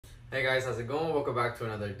Hey guys, how's it going? Welcome back to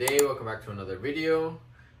another day. Welcome back to another video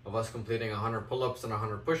of us completing 100 pull-ups and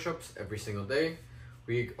 100 push-ups every single day.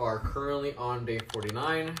 We are currently on day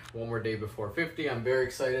 49, one more day before 50. I'm very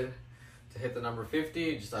excited to hit the number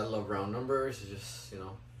 50. I love round numbers. It's just,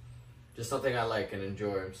 just something I like and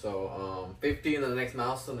enjoy. So 50 and the next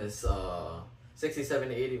milestone is 60,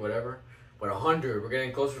 70, 80, whatever. But 100, we're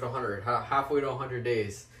getting closer to 100, halfway to 100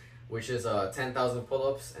 days, which is 10,000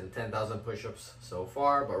 pull-ups and 10,000 push-ups so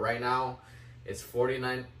far. But right now it's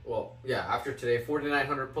 49, well, yeah, after today,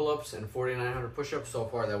 4,900 pull-ups and 4,900 push-ups so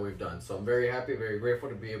far that we've done. So I'm very happy, very grateful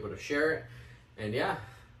to be able to share it. And yeah,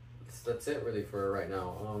 that's it really for right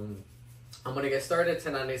now. I'm gonna get started,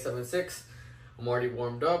 10, 9, 8, 7, 6. I'm already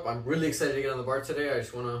warmed up. I'm really excited to get on the bar today. I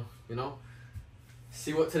just wanna,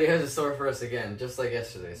 see what today has in store for us again, just like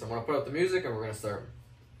yesterday. So I'm gonna put up the music and we're gonna start.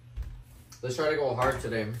 Let's try to go hard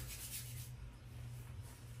today.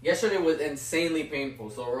 Yesterday was insanely painful,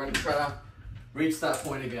 so we're gonna try to reach that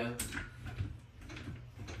point again.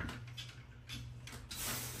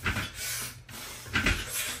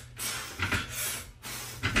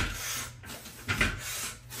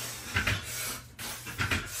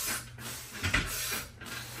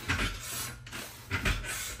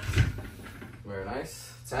 Very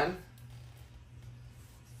nice. 10.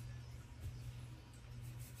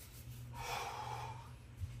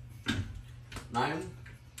 9.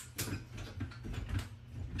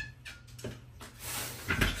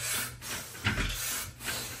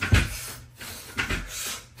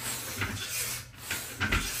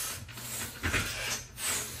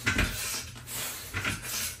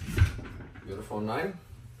 9.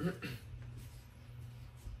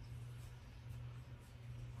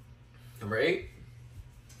 Number 8.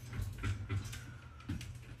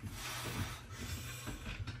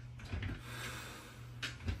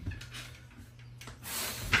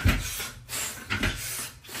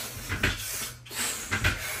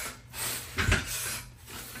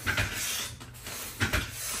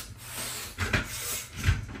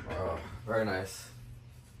 Oh, very nice.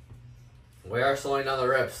 We are slowing down the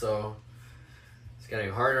reps, so it's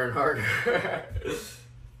getting harder and harder.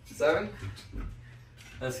 7.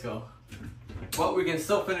 Let's go. But we can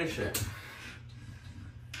still finish it.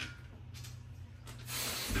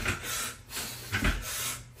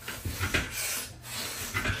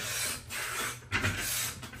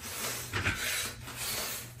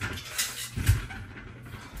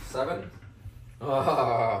 Seven.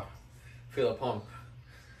 Oh, feel a pump.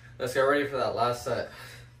 Let's get ready for that last set.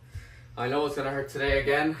 I know it's gonna hurt today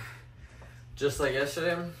again, just like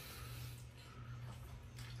yesterday.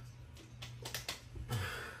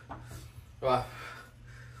 Wow.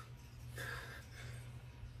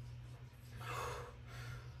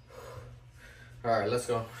 All right, let's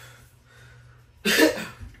go.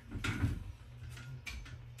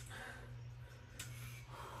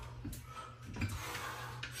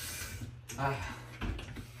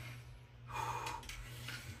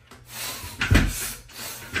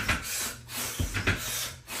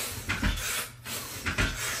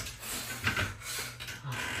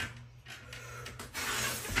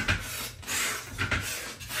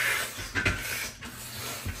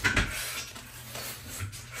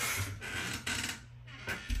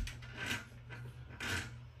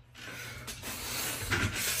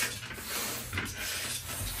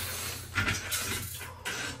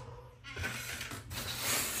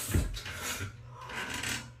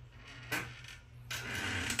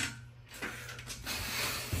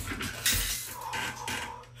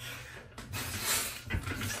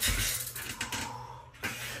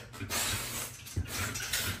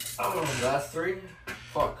 Oh, last 3.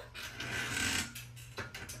 Fuck.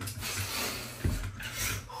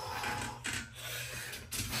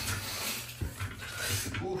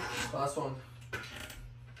 Oof, last one.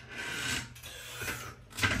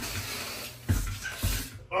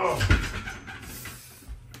 Oh.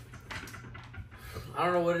 I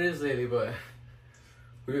don't know what it is lately, but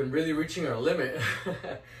we've been really reaching our limit.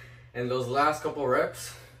 And those last couple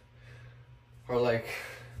reps are like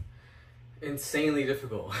insanely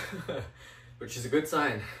difficult, which is a good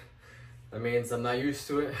sign. That means I'm not used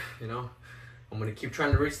to it, I'm gonna keep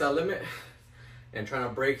trying to reach that limit and trying to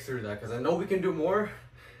break through that, because I know we can do more.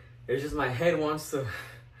 It's just my head wants to,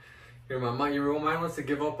 your own mind wants to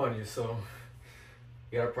give up on you. So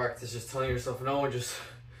you gotta practice just telling yourself no and just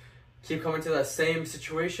keep coming to that same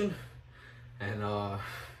situation and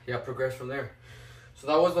yeah, progress from there. So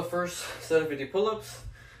that was the first set of 50 pull-ups.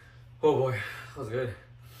 Oh boy, that was good.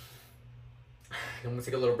 I'm gonna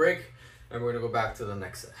take a little break and we're gonna go back to the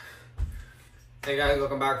next set. Hey guys,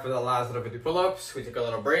 welcome back for the last set of 50 pull-ups. We took a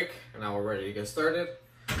little break and now we're ready to get started.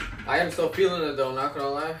 I am still feeling it though, not gonna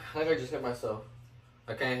lie. I think I just hit myself.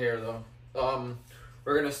 I can't hear though.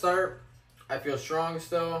 We're gonna start. I feel strong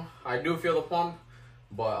still. I do feel the pump,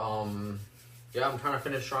 but yeah, I'm trying to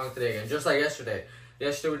finish strong today again, just like yesterday.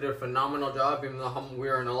 Yesterday we did a phenomenal job, even though we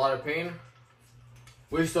were in a lot of pain.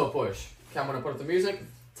 We still push. Okay, I'm gonna put up the music.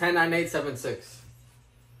 10, 9, 8, 7, 6.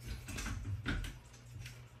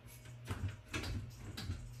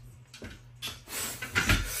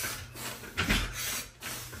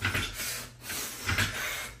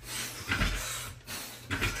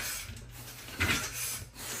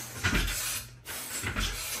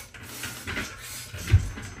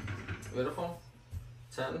 Beautiful.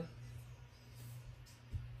 10.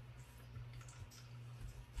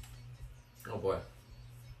 Oh boy.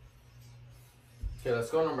 Okay,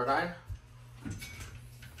 let's go number 9.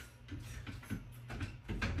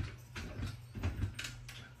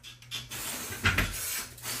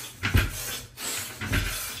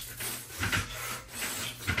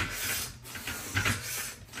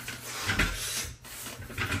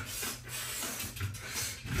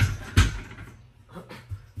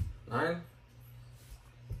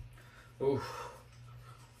 Oof.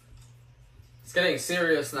 It's getting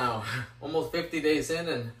serious now. Almost 50 days in,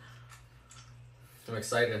 and I'm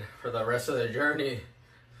excited for the rest of the journey.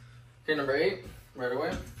 Okay, number 8, right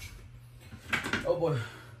away. Oh boy.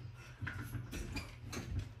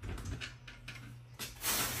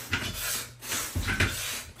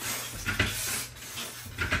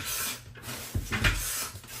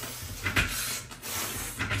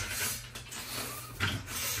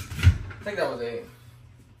 I think that was 8.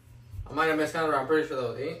 I might have miscounted, I'm pretty sure that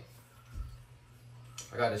was 8.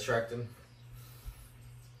 I got distracted.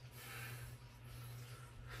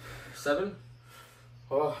 7.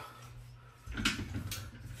 Oh.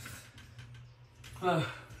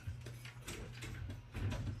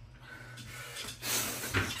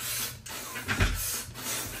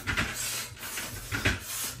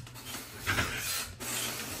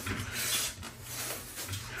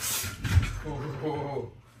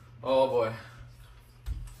 Oh boy.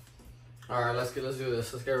 All right, let's do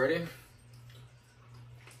this. Let's get ready.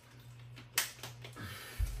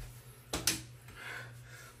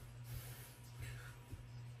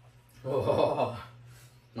 Oh,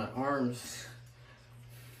 my arms.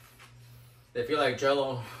 They feel like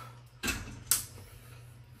jello.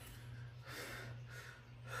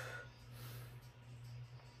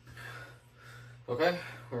 Okay,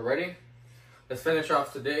 we're ready. Let's finish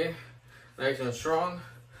off today nice and strong.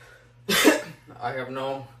 I have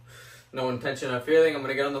no intention of failing. I'm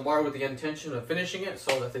gonna get on the bar with the intention of finishing it,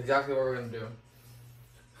 so that's exactly what we're gonna do.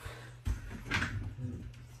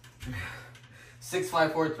 6,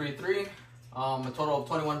 5, 4, 3, 3. A total of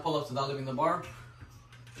 21 pull-ups without leaving the bar.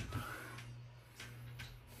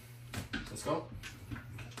 Let's go.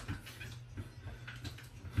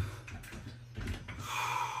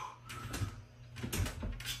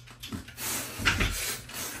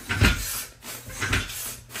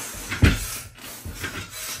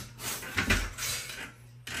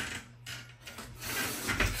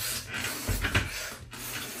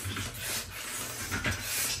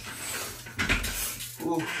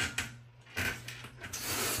 Ooh.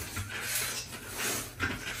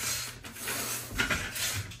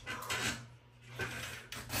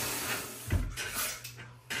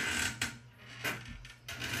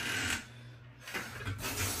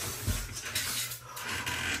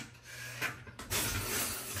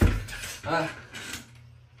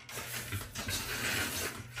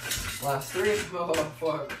 Last 3. Oh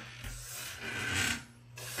fuck.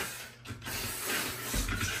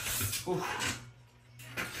 Oof.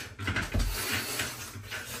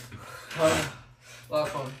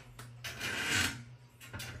 Last one.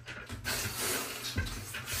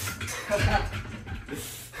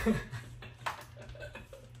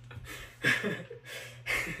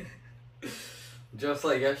 Just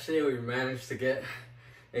like yesterday, we managed to get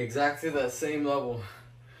exactly that same level.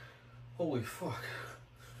 Holy fuck.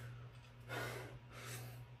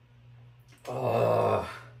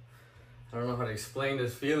 I don't know how to explain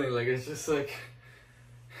this feeling. Like, it's just like,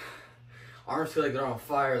 arms feel like they're on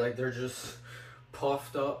fire, like they're just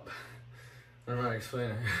puffed up. I don't know how to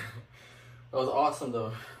explain it. That was awesome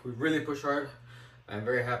though. We really pushed hard. I'm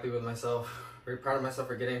very happy with myself. Very proud of myself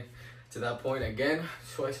for getting to that point again,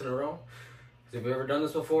 twice in a row. If you've ever done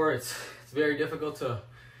this before, it's very difficult to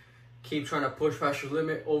keep trying to push past your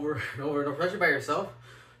limit over and over and over, especially by yourself.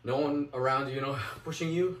 No one around you, you know,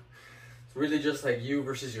 pushing you. It's really just like you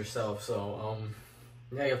versus yourself. So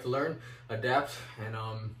yeah, you have to learn, adapt, and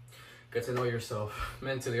get to know yourself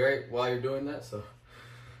mentally, right, while you're doing that. So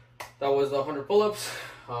that was the 100 pull-ups.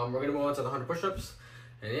 We're gonna move on to the 100 push-ups,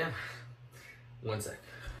 And yeah, 1 sec.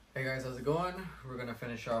 Hey guys, how's it going? We're gonna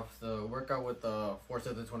finish off the workout with the 4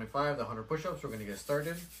 sets of 25, the 100 push-ups. We're gonna get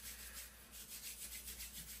started.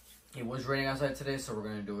 It was raining outside today, so we're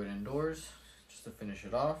gonna do it indoors just to finish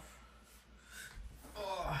it off.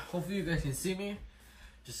 Hopefully you guys can see me,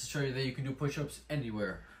 just to show you that you can do push-ups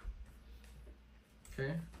anywhere.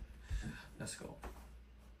 Okay, let's go.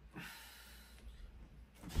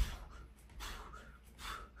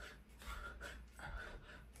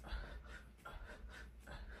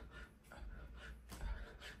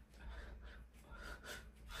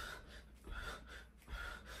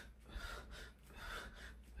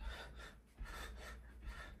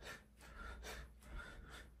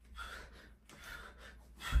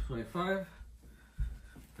 $25,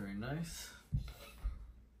 very nice.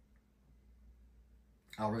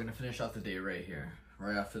 We're gonna finish out the day right here,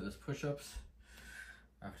 right after this push-ups.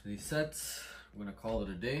 After these sets, we're gonna call it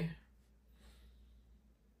a day.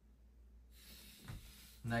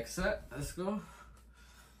 Next set, let's go.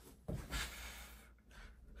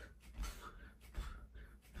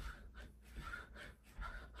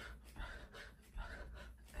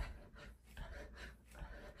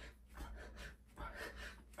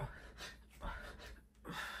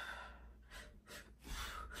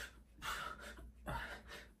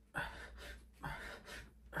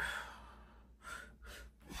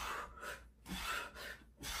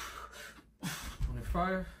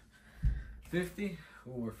 $25, $50.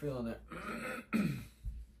 Ooh, we're feeling it.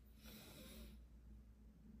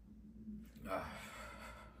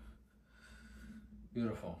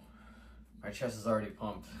 Beautiful. My chest is already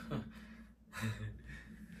pumped.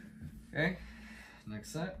 Okay,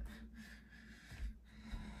 next set.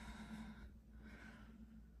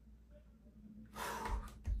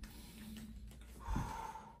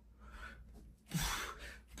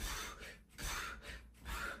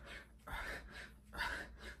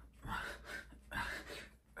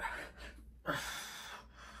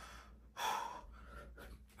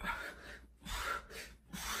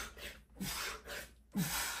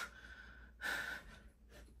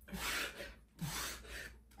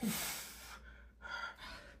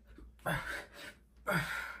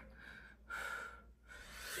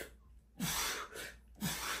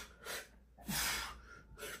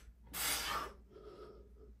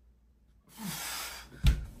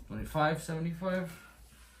 $75.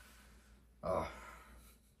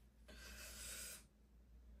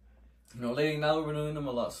 You know, lately now we're doing them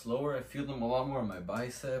a lot slower. I feel them a lot more in my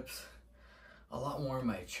biceps, a lot more in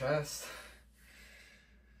my chest.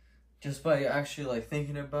 Just by actually like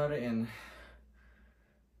thinking about it and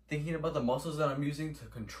thinking about the muscles that I'm using to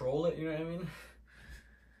control it, you know what I mean?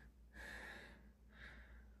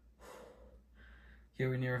 Here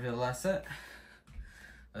we're near the last set.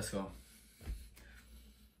 Let's go.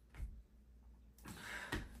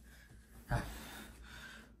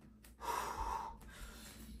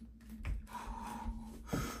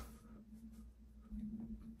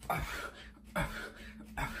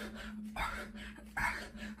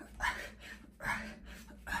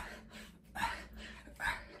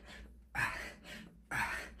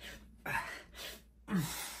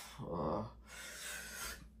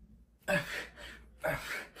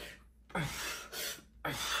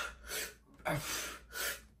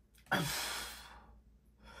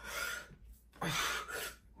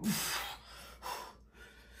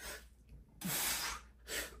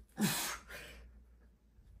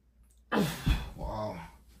 Wow.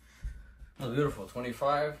 That's beautiful.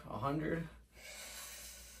 25, 100.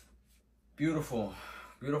 Beautiful.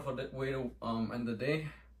 Beautiful way to end the day.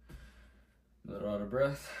 A little out of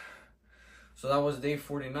breath. So that was day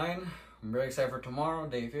 49. I'm very excited for tomorrow,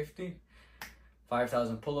 day 50.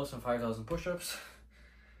 5,000 pull-ups and 5,000 push-ups.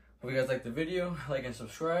 Hope you guys liked the video. Like and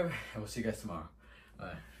subscribe, and we'll see you guys tomorrow.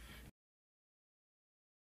 Bye.